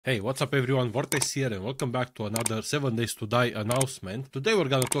Hey, what's up everyone, Vortex here and welcome back to another 7 Days to Die announcement. Today we're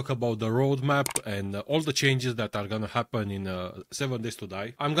gonna talk about the roadmap and all the changes that are gonna happen in 7 Days to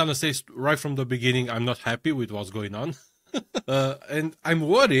Die. I'm gonna say right from the beginning, I'm not happy with what's going on. And I'm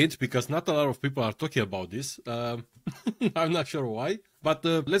worried because not a lot of people are talking about this. I'm not sure why. But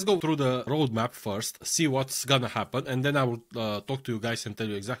let's go through the roadmap first, see what's gonna happen, and then I will talk to you guys and tell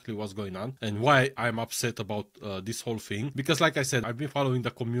you exactly what's going on and why I'm upset about this whole thing. Because like I said, I've been following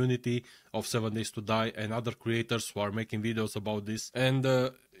the community of 7 Days to Die and other creators who are making videos about this, and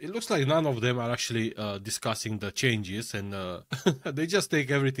it looks like none of them are actually discussing the changes, and they just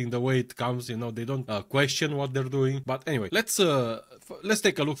take everything the way it comes. You know, they don't question what they're doing. But anyway, let's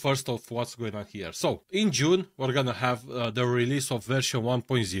take a look first of what's going on here. So in June, we're gonna have the release of version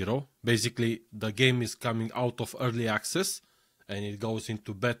 1.0. Basically, the game is coming out of early access and it goes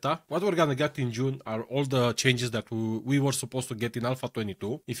into beta. What we're gonna get in June are all the changes that we were supposed to get in Alpha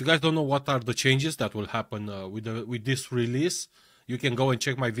 22. If you guys don't know what are the changes that will happen with this release, you can go and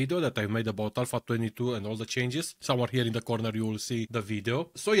check my video that I made about Alpha 22 and all the changes. Somewhere here in the corner you will see the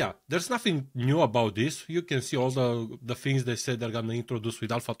video. So yeah, there's nothing new about this. You can see all the things they said they're gonna introduce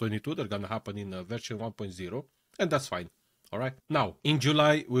with Alpha 22. They're gonna happen in version 1.0, and that's fine. All right. Now in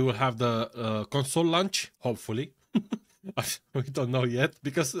July we will have the console launch, hopefully. We don't know yet,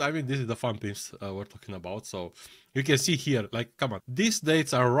 because I mean this is the fun things we're talking about. So you can see here, like, come on, these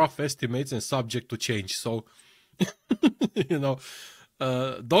dates are rough estimates and subject to change. So you know,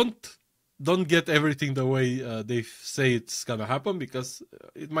 don't get everything the way they say it's gonna happen, because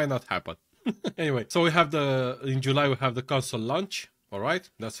it might not happen. Anyway, so we have in July we have the console launch. All right,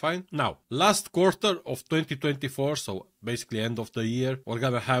 that's fine. Now, last quarter of 2024, so basically end of the year, we're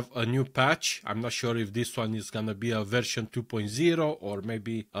gonna have a new patch. I'm not sure if this one is gonna be a version 2.0 or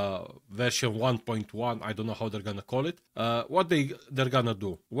maybe version 1.1. I don't know how they're gonna call it. What they're gonna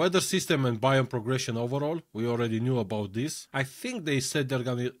do: weather system and biome progression overall. We already knew about this. I think they said they're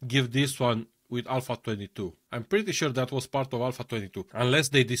gonna give this one with Alpha 22. I'm pretty sure that was part of Alpha 22, unless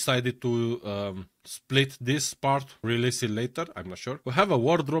they decided to split this part, release it later. I'm not sure. We have a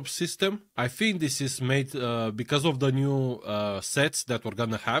wardrobe system. I think this is made because of the new sets that we're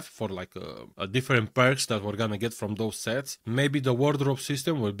gonna have for like different perks that we're gonna get from those sets. Maybe the wardrobe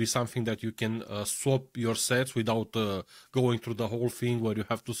system will be something that you can swap your sets without going through the whole thing where you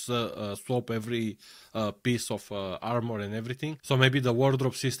have to swap every piece of armor and everything. So maybe the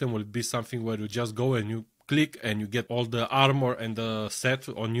wardrobe system will be something where you just go and you click and you get all the armor and the set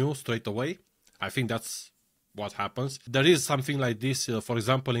on you straight away. I think that's what happens. There is something like this, for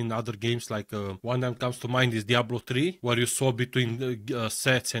example, in other games, like one that comes to mind is Diablo 3, where you swap between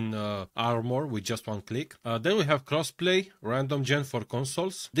sets and armor with just one click. Then we have crossplay, random gen for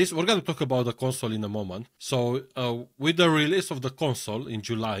consoles. This, we're going to talk about the console in a moment. So with the release of the console in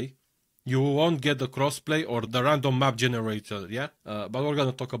July, you won't get the crossplay or the random map generator, yeah? But we're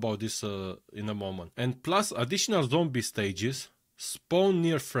gonna talk about this in a moment. And plus additional zombie stages, spawn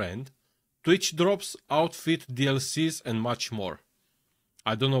near friend, Twitch drops, outfit, DLCs, and much more.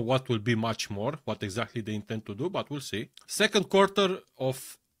 I don't know what will be much more, what exactly they intend to do, but we'll see. Second quarter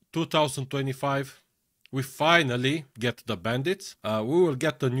of 2025, we finally get the bandits. We will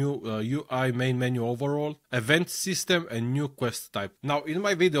get the new UI main menu overall, event system, and new quest type. Now, in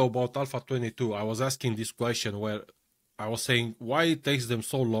my video about Alpha 22, I was asking this question where I was saying why it takes them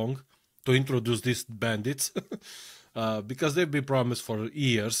so long to introduce these bandits. Because they've been promised for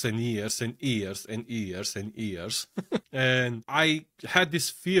years and years and years and years and years. And I had this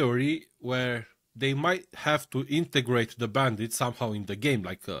theory where they might have to integrate the bandits somehow in the game,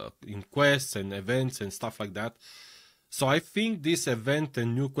 like in quests and events and stuff like that. So I think this event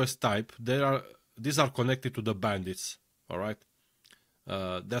and new quest type, these are connected to the bandits. All right,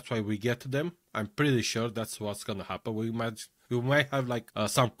 that's why we get them. I'm pretty sure that's what's gonna happen. We might have like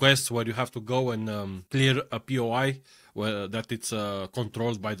some quests where you have to go and clear a POI where that it's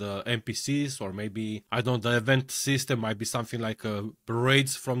controlled by the NPCs, or maybe, I don't know, the event system might be something like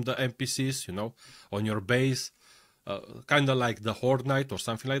raids from the NPCs, you know, on your base, kind of like the Horde Night or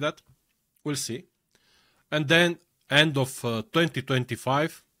something like that. We'll see. And then end of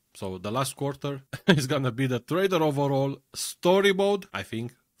 2025, so the last quarter, is gonna be the trader overall, story mode, I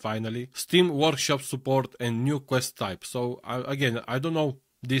think. Finally, Steam Workshop support and new quest type. So again, I don't know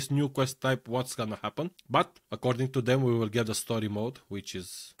this new quest type what's gonna happen, but according to them we will get a story mode, which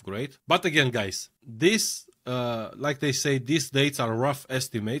is great. But again, guys, this like they say, these dates are rough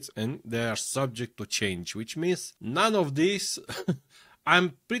estimates and they are subject to change, which means none of these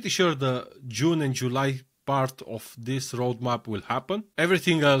I'm pretty sure the June and July part of this roadmap will happen.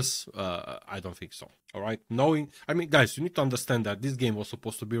 Everything else, I don't think so. All right, I mean, guys, you need to understand that this game was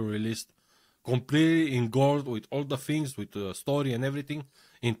supposed to be released completely in gold with all the things, with the story and everything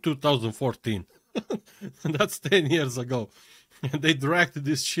in 2014. That's 10 years ago. And they dragged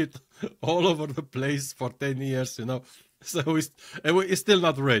this shit all over the place for 10 years, you know. So it's still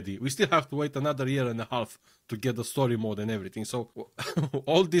not ready. We still have to wait another year and a half to get the story mode and everything. So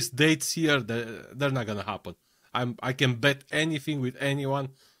all these dates here, they're not gonna happen. I can bet anything with anyone,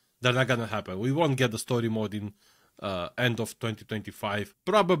 they're not gonna happen. We won't get the story mode in end of 2025.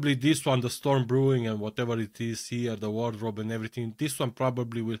 Probably this one, the Storm Brewing and whatever it is here, the wardrobe and everything, this one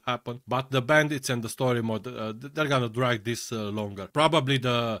probably will happen. But the bandits and the story mode, they're gonna drag this longer. Probably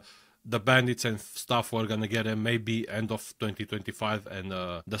the bandits and stuff we're gonna get maybe end of 2025, and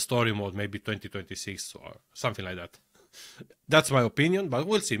the story mode maybe 2026 or something like that. That's my opinion, but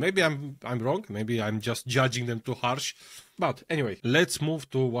we'll see. Maybe I'm wrong. Maybe I'm just judging them too harsh. But anyway, let's move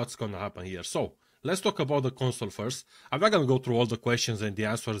to what's gonna happen here. So let's talk about the console first. I'm not gonna go through all the questions and the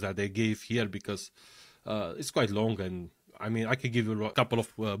answers that they gave here because it's quite long, and I mean, I can give you a couple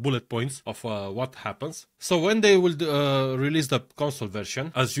of bullet points of what happens. So when they will release the console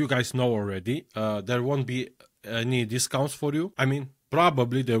version, as you guys know already, there won't be any discounts for you. I mean,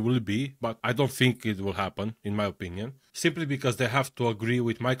 probably there will be, but I don't think it will happen, in my opinion. Simply because they have to agree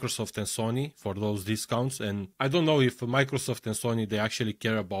with Microsoft and Sony for those discounts. And I don't know if Microsoft and Sony, they actually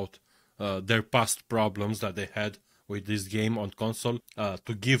care about their past problems that they had with this game on console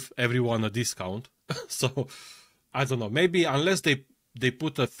to give everyone a discount. So I don't know, maybe unless they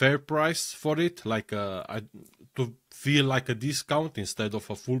put a fair price for it, like to feel like a discount instead of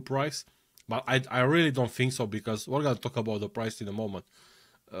a full price. But I really don't think so, because we're going to talk about the price in a moment,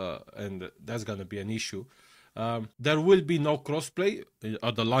 and that's going to be an issue. There will be no crossplay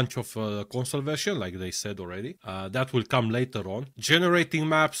at the launch of the console version, like they said already. That will come later on. Generating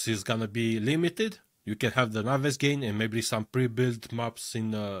maps is going to be limited. You can have the Naves game and maybe some pre-built maps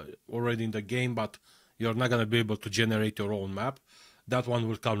already in the game, but you're not going to be able to generate your own map. That one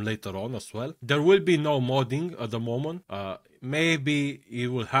will come later on as well. There will be no modding at the moment. Maybe it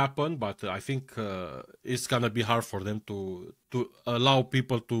will happen, but I think it's going to be hard for them to allow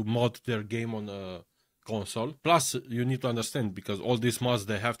people to mod their game on a console. Plus, you need to understand, because all these mods,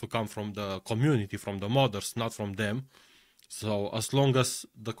 they have to come from the community, from the modders, not from them. So as long as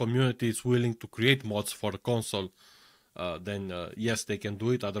the community is willing to create mods for the console, then yes, they can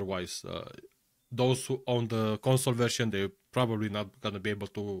do it. Otherwise, those who own the console version, they're probably not going to be able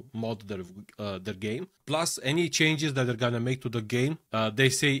to mod their game. Plus, any changes that they're going to make to the game, they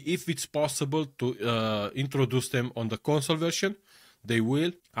say if it's possible to introduce them on the console version, they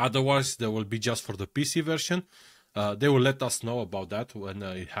will. Otherwise, they will be just for the PC version. They will let us know about that when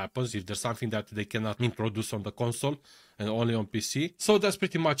it happens, if there's something that they cannot introduce on the console and only on PC. So that's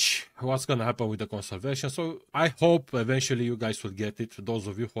pretty much what's going to happen with the console version. So I hope eventually you guys will get it. Those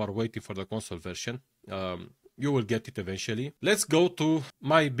of you who are waiting for the console version, you will get it eventually. Let's go to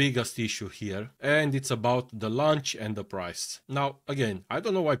my biggest issue here, and it's about the launch and the price. Now, again, I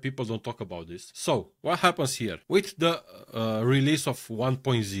don't know why people don't talk about this. So what happens here? With the release of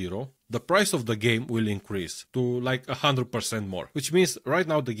 1.0, the price of the game will increase to like 100% more, which means right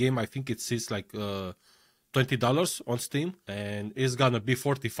now the game, I think it sits like $20 on Steam, and it's gonna be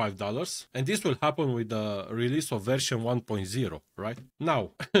 $45. And this will happen with the release of version 1.0, right?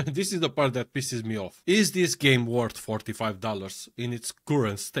 Now, this is the part that pisses me off. Is this game worth $45 in its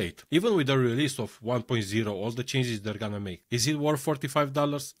current state? Even with the release of 1.0, all the changes they're gonna make, is it worth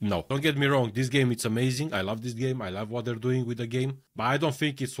 $45? No. Don't get me wrong, this game, it's amazing. I love this game. I love what they're doing with the game, but I don't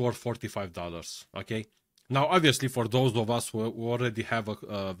think it's worth $45, okay? Now, obviously, for those of us who already have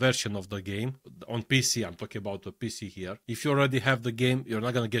a version of the game on PC, I'm talking about the PC here. If you already have the game, you're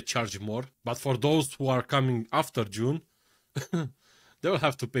not going to get charged more. But for those who are coming after June, they will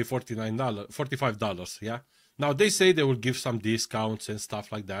have to pay $45, yeah? Now, they say they will give some discounts and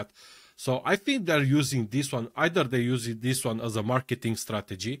stuff like that. So I think they're using this one. Either they use this one as a marketing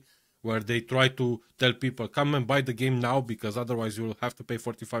strategy, where they try to tell people, come and buy the game now, because otherwise you will have to pay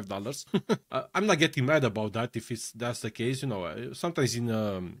 $45. I'm not getting mad about that if that's the case. You know, sometimes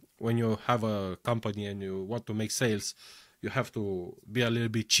when you have a company and you want to make sales, you have to be a little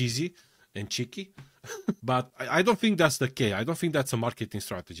bit cheesy and cheeky. But I don't think that's the case. I don't think that's a marketing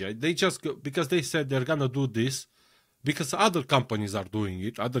strategy. They just because they said they're gonna do this because other companies are doing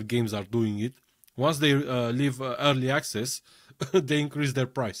it, other games are doing it. Once they leave early access, they increase their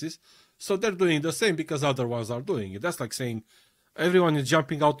prices. So they're doing the same because other ones are doing it. That's like saying everyone is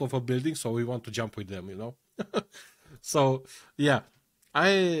jumping out of a building, so we want to jump with them, you know? So, yeah.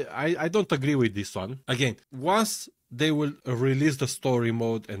 I don't agree with this one. Again, once they will release the story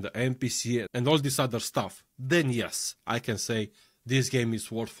mode and the NPC and all this other stuff, then yes, I can say this game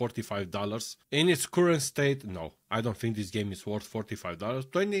is worth $45. In its current state, no, I don't think this game is worth $45.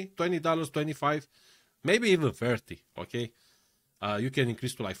 $20, 25, maybe even 30, okay? You can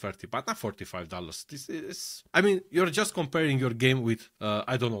increase to like 30, but not $45. This is, I mean, you're just comparing your game with,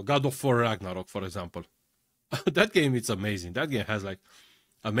 I don't know, God of War Ragnarok, for example. That game is amazing. That game has like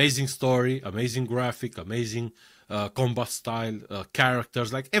amazing story, amazing graphic, amazing combat style,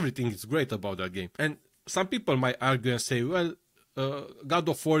 characters, like everything is great about that game. And some people might argue and say, well, God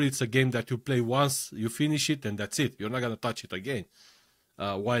of War, it's a game that you play once, you finish it, and that's it. You're not going to touch it again.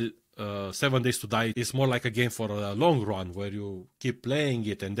 While 7 Days to Die is more like a game for a long run where you keep playing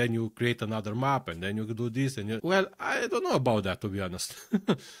it and then you create another map and then you do this. And well, I don't know about that, to be honest.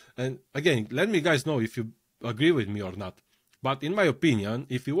 And again, let me guys know if you agree with me or not. But in my opinion,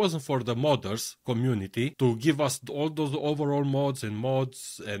 if it wasn't for the modders community to give us all those overall mods and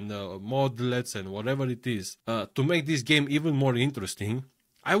modlets and whatever it is, to make this game even more interesting,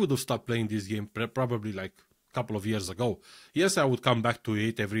 I would have stopped playing this game probably like a couple of years ago. Yes, I would come back to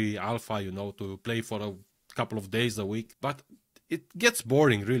it every alpha, you know, to play for a couple of days a week, but it gets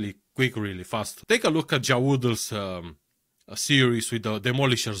boring really quick, really fast. Take a look at Jawoodle's series with the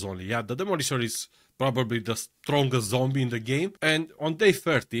Demolishers only. Yeah, the Demolisher is probably the strongest zombie in the game, and on day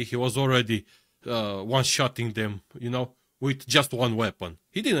 30 he was already one-shotting them, you know, with just one weapon.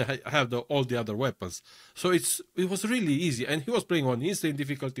 He didn't have all the other weapons, so it was really easy, and he was playing on insane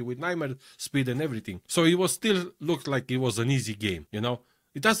difficulty with nightmare speed and everything, so it was still looked like it was an easy game, you know.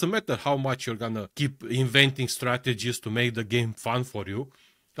 It doesn't matter how much you're gonna keep inventing strategies to make the game fun for you.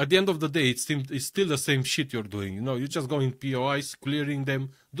 At the end of the day, it's still the same shit you're doing. You know, you just go in POIs, clearing them,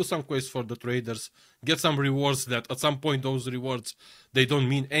 do some quests for the traders, get some rewards that at some point those rewards, they don't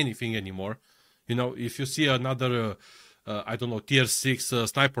mean anything anymore. You know, if you see another, I don't know, tier 6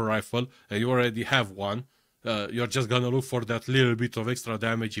 sniper rifle, and you already have one, you're just gonna look for that little bit of extra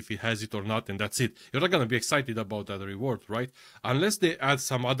damage if it has it or not, and that's it. You're not gonna be excited about that reward, right? Unless they add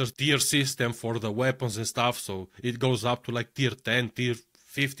some other tier system for the weapons and stuff, so it goes up to like tier 10, tier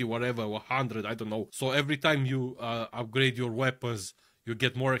 50, whatever, 100, I don't know. So every time you upgrade your weapons, you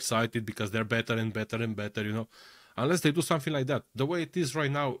get more excited because they're better and better and better, you know. Unless they do something like that. The way it is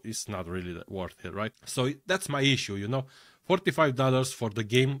right now, it's not really worth it, right? So that's my issue, you know. $45 for the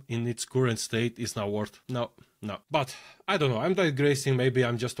game in its current state is not worth. No. But I don't know. I'm digressing. Maybe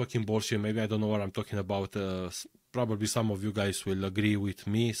I'm just talking bullshit. Maybe I don't know what I'm talking about. Probably some of you guys will agree with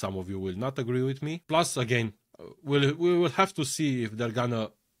me. Some of you will not agree with me. Plus, again, we will have to see if they're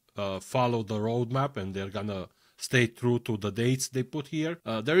gonna follow the roadmap and they're gonna stay true to the dates they put here.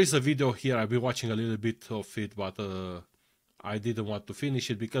 There is a video here. I've been watching a little bit of it, but I didn't want to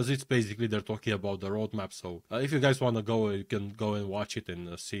finish it because it's basically they're talking about the roadmap. So if you guys want to go, you can go and watch it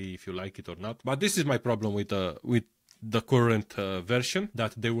and see if you like it or not. But this is my problem with the current version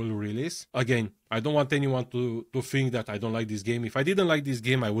that they will release. Again, I don't want anyone to think that I don't like this game. If I didn't like this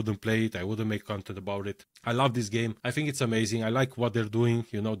game, I wouldn't play it. I wouldn't make content about it. I love this game. I think it's amazing. I like what they're doing.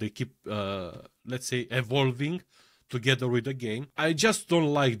 You know, they keep, let's say, evolving together with the game. I just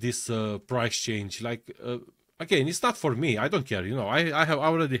don't like this price change. Like, again, it's not for me. I don't care. You know, I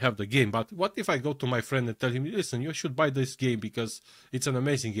already have the game. But what if I go to my friend and tell him, listen, you should buy this game because it's an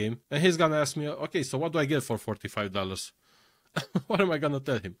amazing game. And he's going to ask me, okay, so what do I get for $45? What am I going to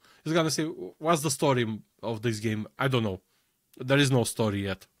tell him? He's going to say, what's the story of this game? I don't know. There is no story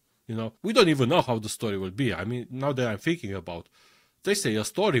yet. You know, we don't even know how the story will be. I mean, now that I'm thinking about, they say a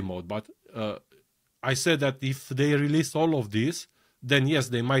story mode, but I said that if they release all of this, then yes,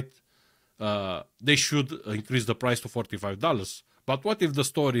 they might. They should increase the price to $45. But what if the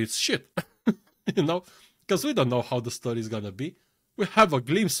story is shit? You know, because we don't know how the story is gonna be. We have a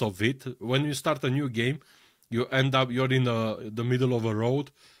glimpse of it. When you start a new game, you end up, you're in the middle of a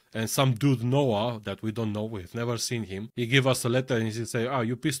road, and some dude Noah that we don't know, we've never seen him, he give us a letter and he say,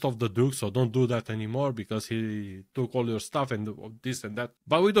 you pissed off the Duke, so don't do that anymore because he took all your stuff and this and that.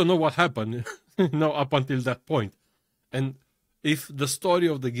 But we don't know what happened, you know, up until that point. And if the story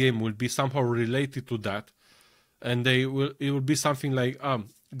of the game will be somehow related to that, and it will be something like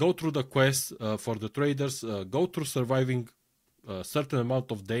go through the quest for the traders, go through surviving a certain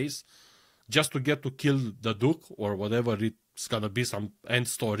amount of days just to get to kill the Duke or whatever it's gonna be, some end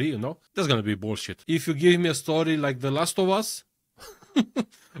story, you know, that's gonna be bullshit. If you give me a story like The Last of Us,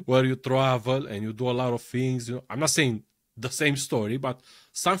 where you travel and you do a lot of things, you know, I'm not saying the same story, but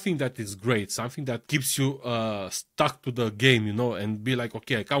something that is great, something that keeps you stuck to the game, you know, and be like,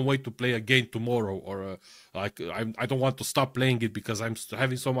 okay, I can't wait to play again tomorrow, or like I don't want to stop playing it because I'm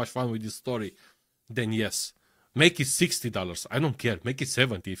having so much fun with this story. Then yes, make it $60. I don't care. Make it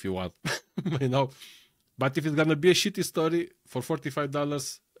 70 if you want, you know. But if it's gonna be a shitty story for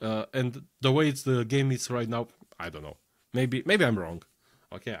 $45, and the way the game is right now, I don't know. Maybe I'm wrong.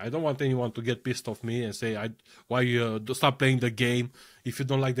 Okay, I don't want anyone to get pissed off me and say, why you stop playing the game? If you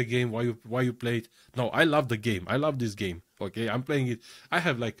don't like the game, why you play it? No, I love the game. I love this game. Okay, I'm playing it. I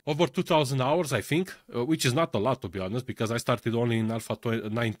have like over 2,000 hours, I think, which is not a lot, to be honest, because I started only in Alpha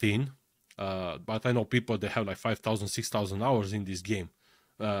 19. But I know people that have like 5,000, 6,000 hours in this game.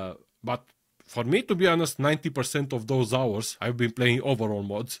 But for me, to be honest, 90% of those hours I've been playing overall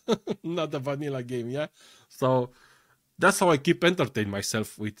mods, not the vanilla game. Yeah, so that's how I keep entertaining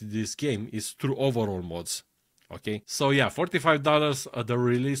myself with this game, is through overall mods. Okay, so yeah, $45 at the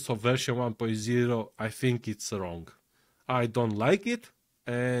release of version 1.0, I think it's wrong. I don't like it,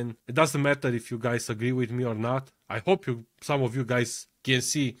 and it doesn't matter if you guys agree with me or not. I hope some of you guys can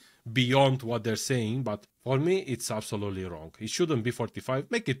see beyond what they're saying, but for me, it's absolutely wrong. It shouldn't be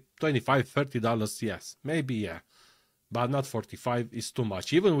 45. Make it $25, $30, yes, maybe, yeah. But not 45 is too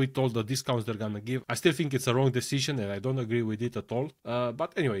much. Even with all the discounts they're gonna give, I still think it's a wrong decision, and I don't agree with it at all.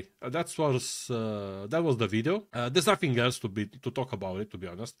 But anyway, that was the video. There's nothing else to talk about it, to be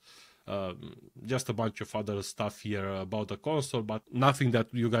honest. Just a bunch of other stuff here about the console, but nothing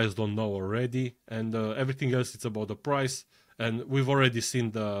that you guys don't know already. And everything else, it's about the price. And we've already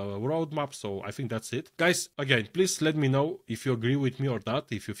seen the roadmap, so I think that's it. Guys, again, please let me know if you agree with me or not,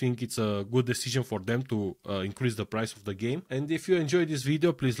 if you think it's a good decision for them to increase the price of the game. And if you enjoyed this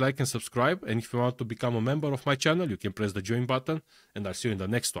video, please like and subscribe. And if you want to become a member of my channel, you can press the join button. And I'll see you in the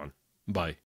next one. Bye.